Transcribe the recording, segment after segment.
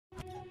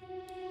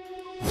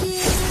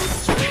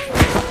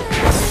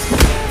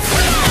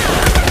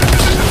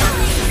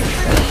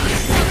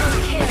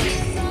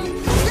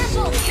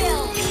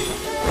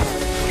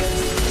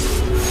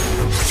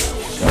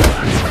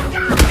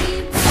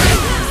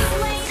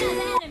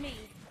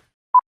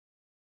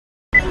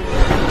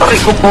Aray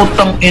ko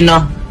putang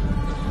ina.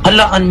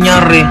 Halaan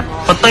nyari.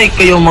 Patay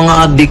kayo mga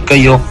adik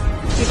kayo.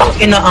 Putang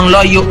ina ang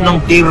layo ng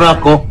tira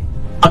ko.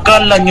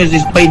 Akala nyo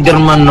si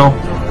Spider-Man no?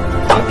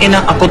 Putang ina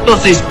ako to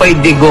si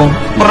Spidey-Go.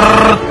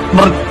 Brrrt,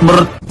 brrrt,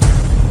 brrrt.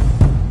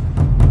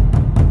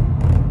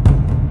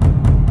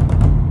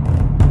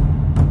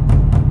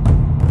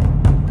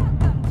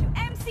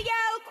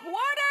 MCL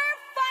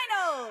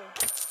quarterfinal!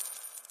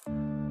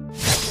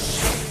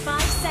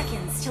 5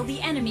 seconds till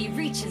the enemy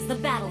reaches the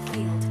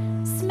battlefield.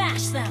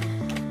 Smash them!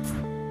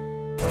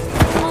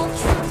 All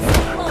troops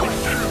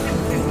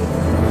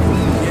deployed!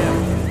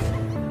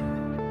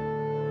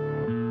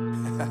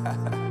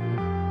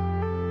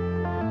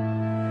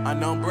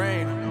 Unknown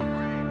brain.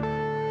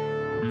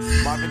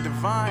 Marvin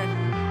Divine.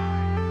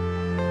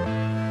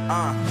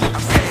 I'm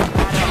saying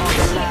I don't all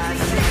the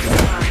lies.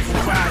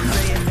 Cried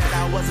saying that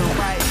I wasn't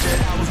right, that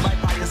I was right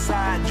by your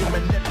side. You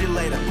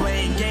manipulator,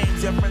 playing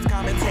games, your friends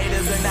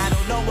commentators, and I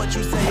don't know what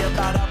you say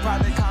about our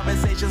private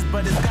conversations,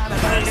 but it's kinda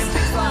hurting.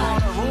 Based on all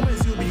the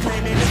rumors you be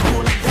claiming, it's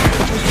cool and down.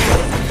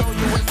 Even though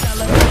you in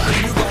celebration,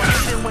 you gon'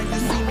 hate it when you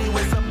see me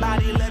with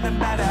somebody living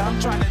better. I'm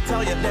trying to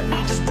tell you that me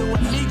just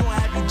doing me gon'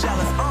 have you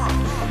jealous.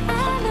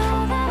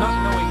 Not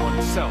knowing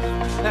oneself,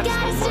 that's the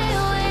worst. Stay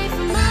away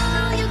from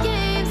all your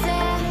games,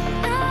 yeah.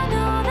 I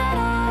know that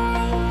I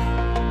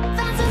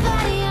found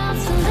somebody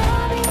else to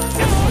love you,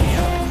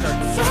 yeah.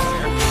 So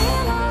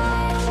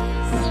realize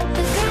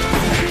the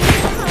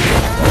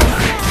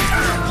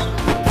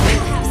you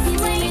have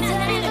slain an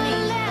enemy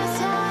last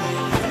time.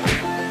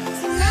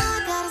 So now I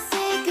gotta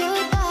say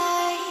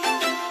goodbye.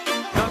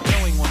 Not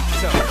knowing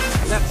oneself,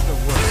 that's the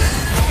worst.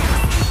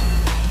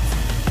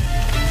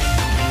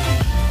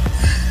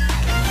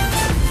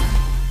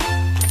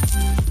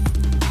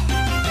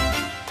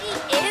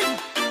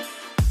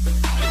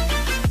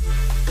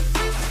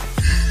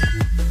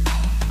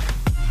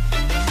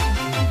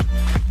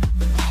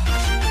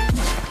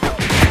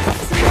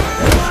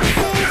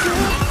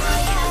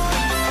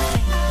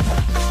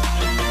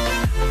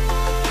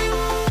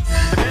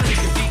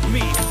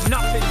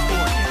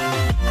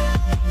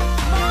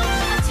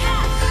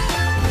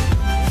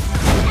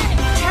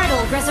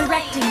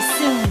 Resurrecting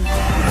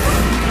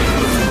soon.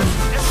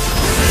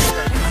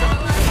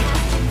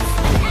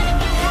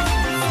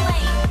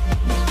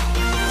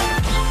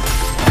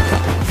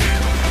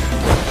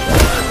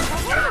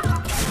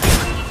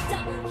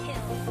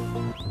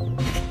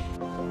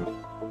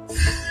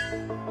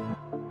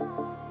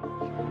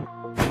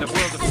 In the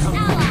world of An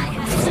ally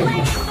has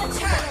slain the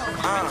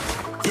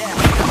turtle.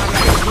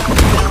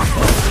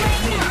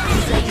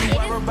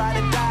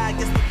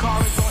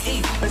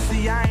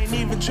 I ain't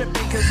even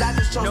tripping, cause I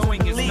just chose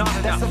Knowing to is believe not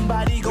that enough.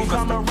 somebody gon'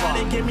 come around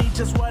and give me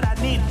just what I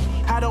need.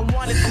 I don't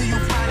wanna see you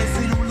finding,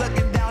 see you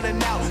looking down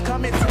and out.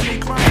 Coming to me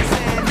crying,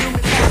 saying you been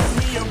passing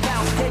me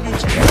around. Gave you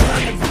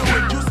chances to do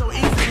it, you so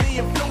easily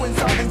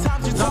influenced. All the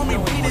times you told me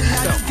beat it,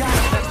 now you got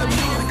it. That's the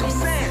music I'm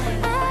saying.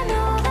 I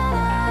know that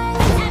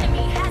An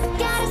enemy has been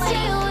gotta stay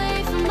slain. away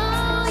from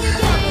all your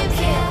games,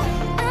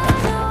 yeah. I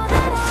know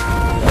that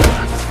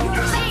Your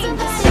team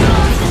somebody destroyed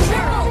else the to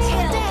turtle love you,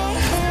 kill.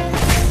 yeah.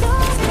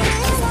 Don't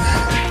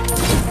realize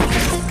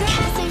the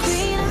grass ain't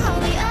green on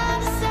the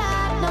other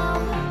side, no.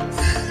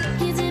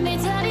 You did me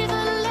dirty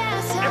for the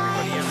last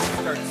everybody time. has to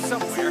start So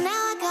somewhere.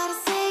 now I gotta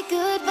say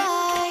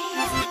goodbye.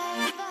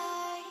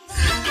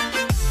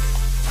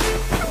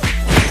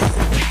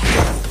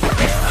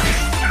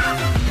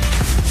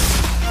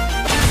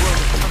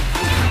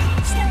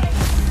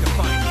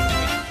 Define.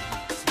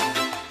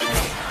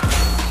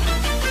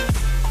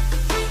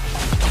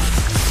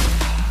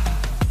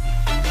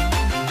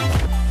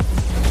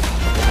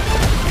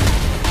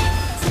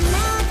 So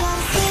now I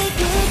gotta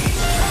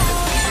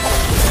say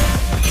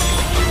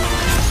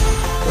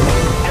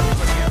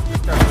Everybody has to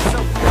start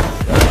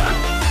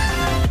somewhere.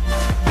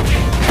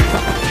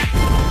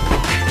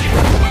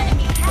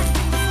 Enemy has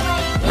been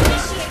slain.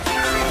 Initiate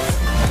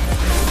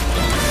retreat.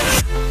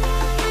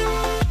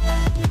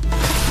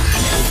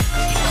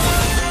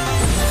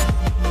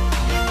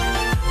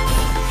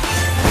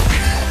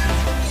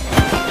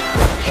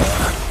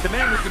 The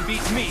man who can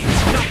beat me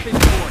is not been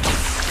born.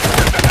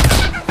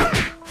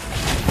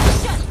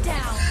 Shut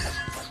down.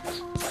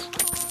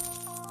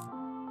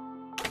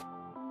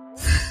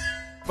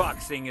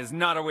 Boxing is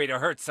not a way to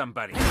hurt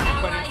somebody. But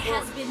Ally in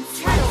has order- been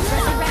turtle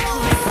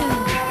resurrecting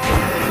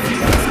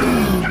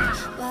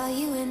soon. while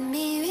you and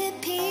me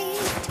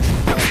repeat.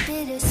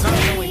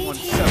 Not knowing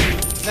oneself,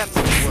 that's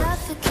the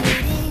worst.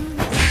 Suffocating.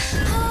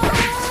 I'm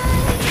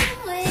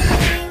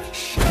waiting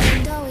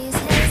and always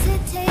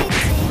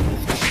hesitating.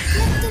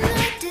 Nothing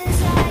like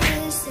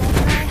desire set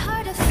my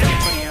heart Everybody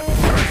afire. has to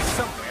start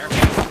somewhere.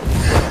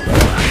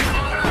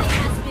 Ally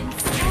has been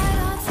slain. Heart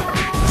on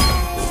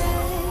fire.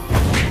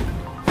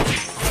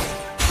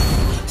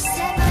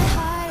 Set my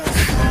heart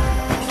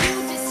afire. You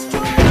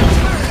destroyed the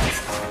turret.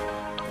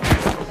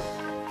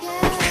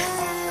 Yeah.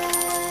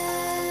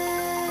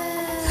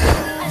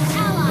 An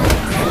ally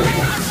has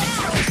slain the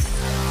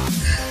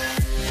turtle.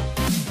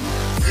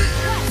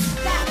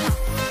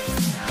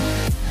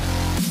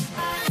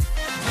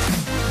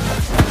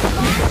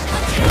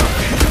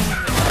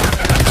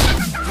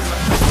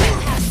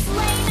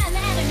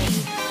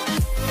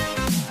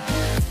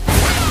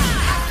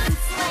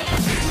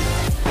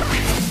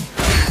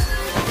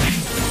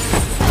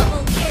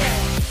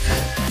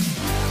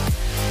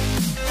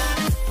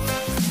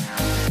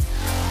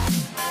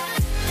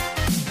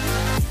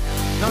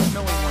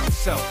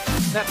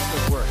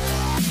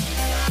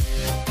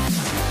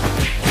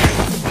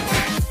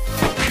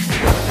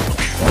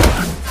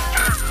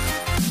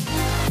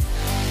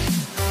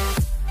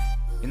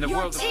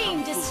 world of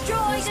team Kung Fu,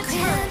 destroyed a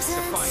turret.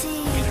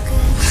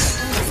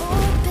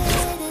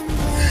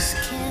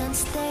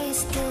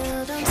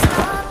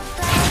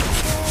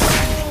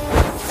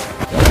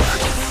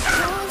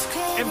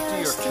 empty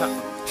your cup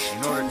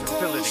in order to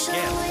fill it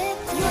again.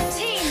 Your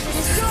team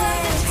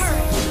destroyed a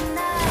turret.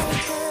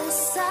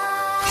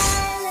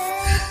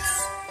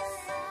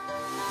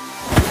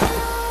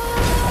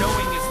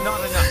 Knowing is not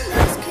enough.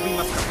 We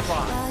must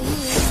apply.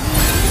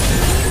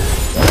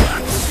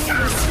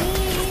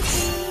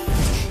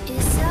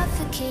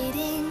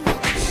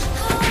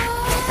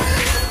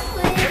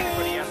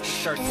 Everybody has to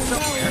start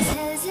somewhere.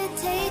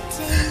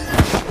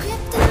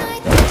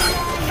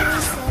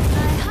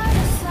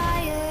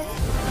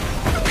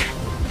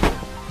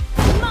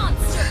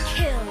 Monster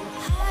kill.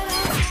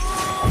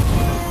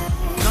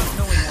 Not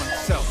knowing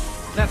oneself.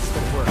 That's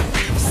the word.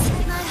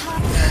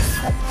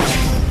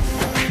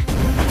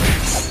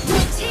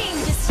 Your team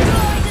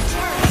destroyed a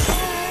turret.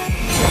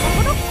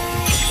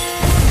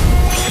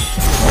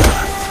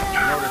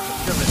 In order to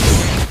fill it.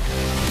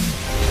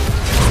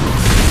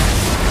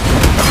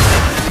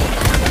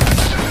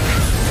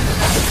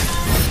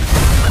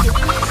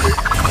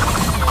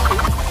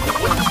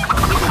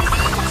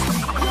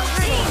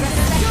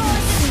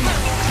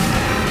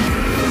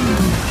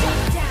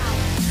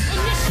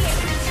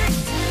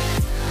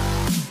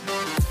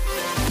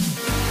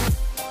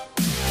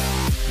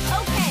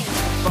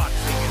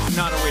 Boxing is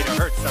not a way to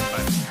hurt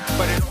somebody,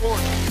 but in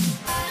order.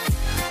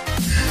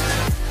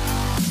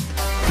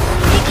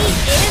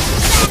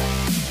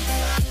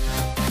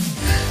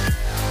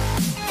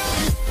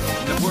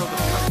 In the world of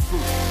Kung Fu,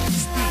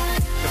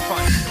 speed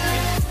defines the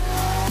win.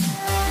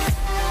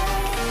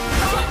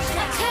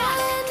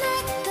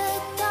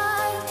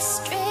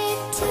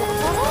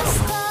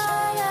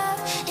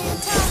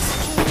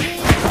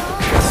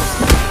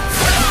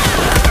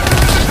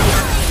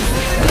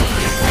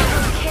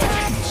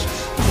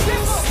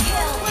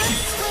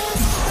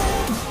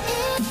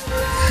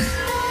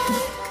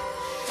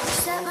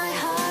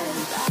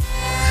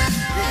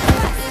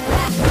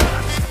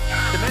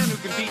 The man who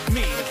can beat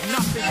me has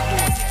not been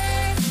born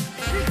yet.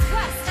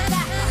 Request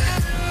backup.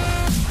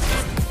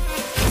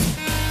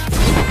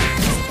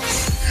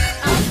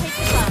 I'll take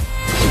the buff.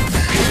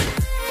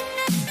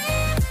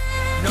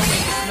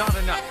 Knowing is not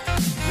enough.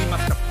 We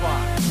must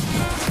apply.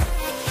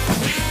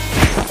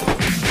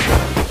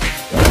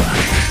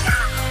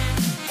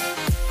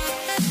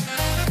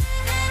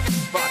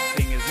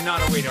 Boxing is not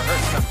a way to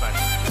hurt somebody,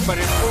 but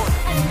in order.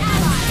 An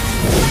ally.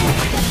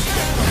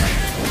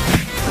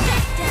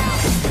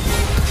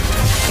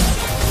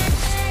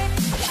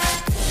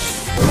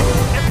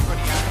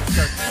 Everybody has to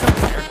start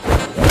somewhere.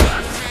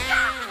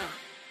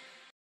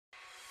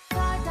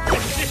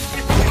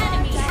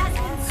 Enemy has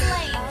been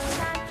slain.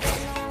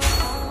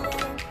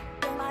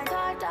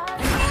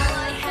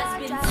 Ally has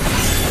been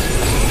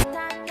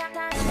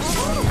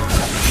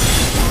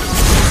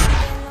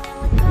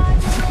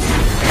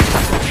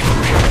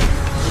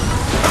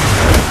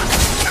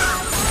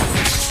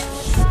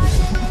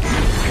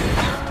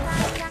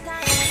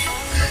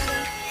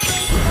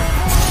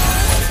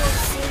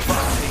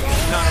Boxing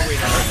is not a way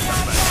to hurt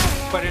somebody,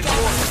 but in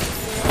order.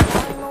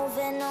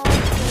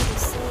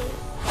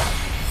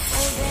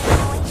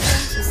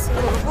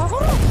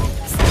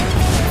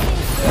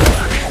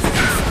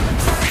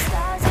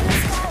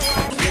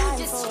 You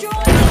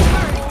destroyed the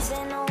turret.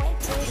 An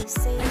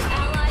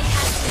ally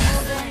has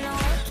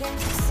been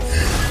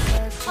slain.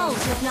 Ult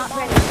is not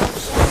ready.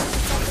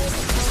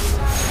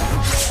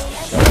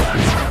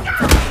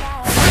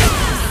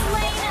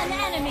 Slain an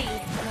enemy.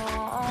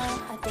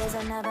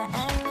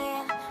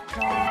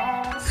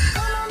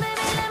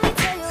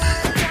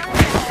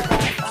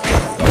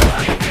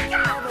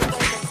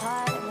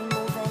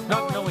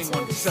 Not knowing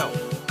oneself.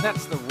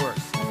 That's the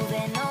worst.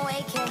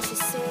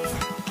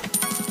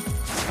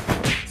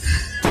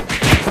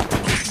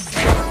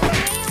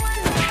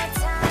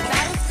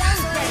 Battle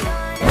sounds ready.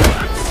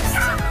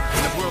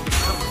 In the world of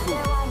Kung Fu,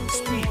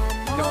 speed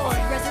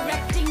defines.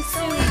 Resurrecting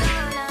soon.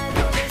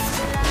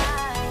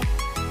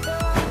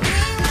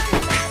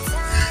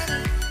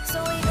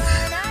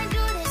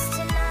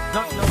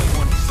 Not knowing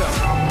oneself.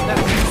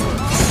 That's the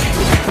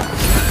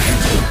worst.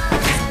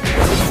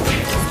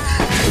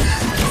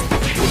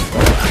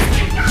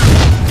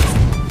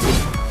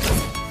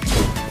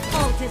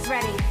 Ult is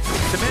ready.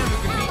 The man who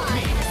can beat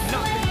me has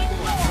not been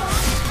born.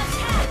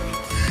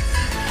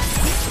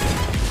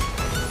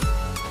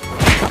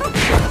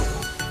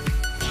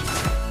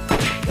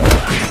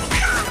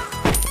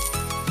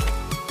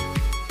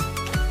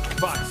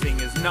 Boxing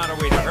is not a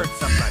way to hurt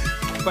somebody,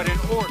 but in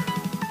order.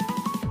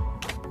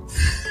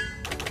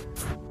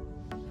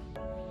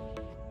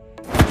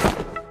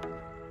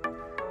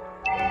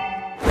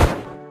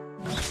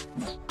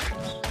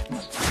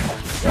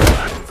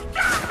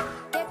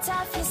 Get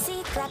off your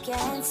seat, clap your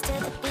hands to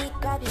the beat,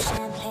 grab your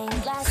champagne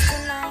glass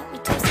tonight. We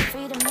toast to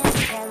freedom in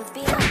the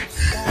Caribbean.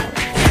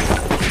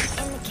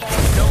 In the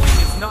Caribbean. Knowing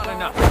is not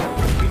enough.